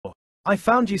I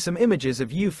found you some images of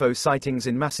UFO sightings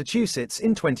in Massachusetts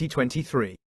in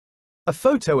 2023. A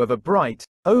photo of a bright,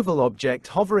 oval object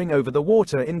hovering over the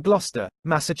water in Gloucester,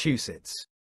 Massachusetts.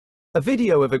 A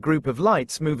video of a group of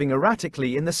lights moving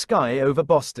erratically in the sky over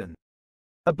Boston.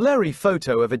 A blurry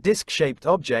photo of a disc-shaped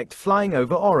object flying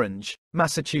over Orange,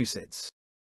 Massachusetts.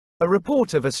 A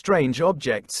report of a strange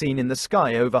object seen in the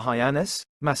sky over Hyannis,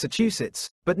 Massachusetts,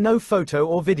 but no photo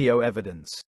or video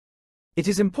evidence. It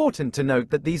is important to note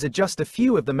that these are just a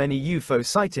few of the many UFO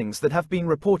sightings that have been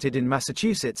reported in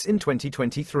Massachusetts in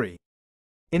 2023.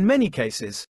 In many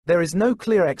cases, there is no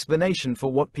clear explanation for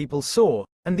what people saw,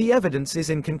 and the evidence is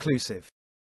inconclusive.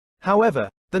 However,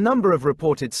 the number of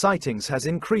reported sightings has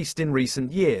increased in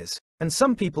recent years, and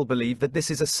some people believe that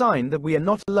this is a sign that we are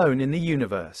not alone in the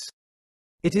universe.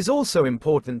 It is also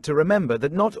important to remember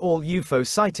that not all UFO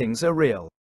sightings are real.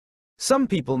 Some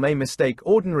people may mistake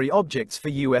ordinary objects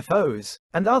for UFOs,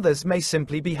 and others may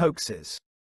simply be hoaxes.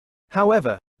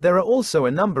 However, there are also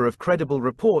a number of credible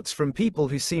reports from people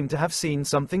who seem to have seen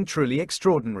something truly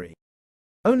extraordinary.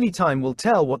 Only time will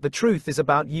tell what the truth is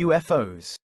about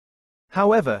UFOs.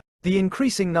 However, the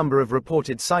increasing number of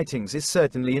reported sightings is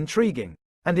certainly intriguing,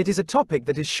 and it is a topic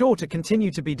that is sure to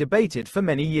continue to be debated for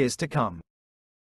many years to come.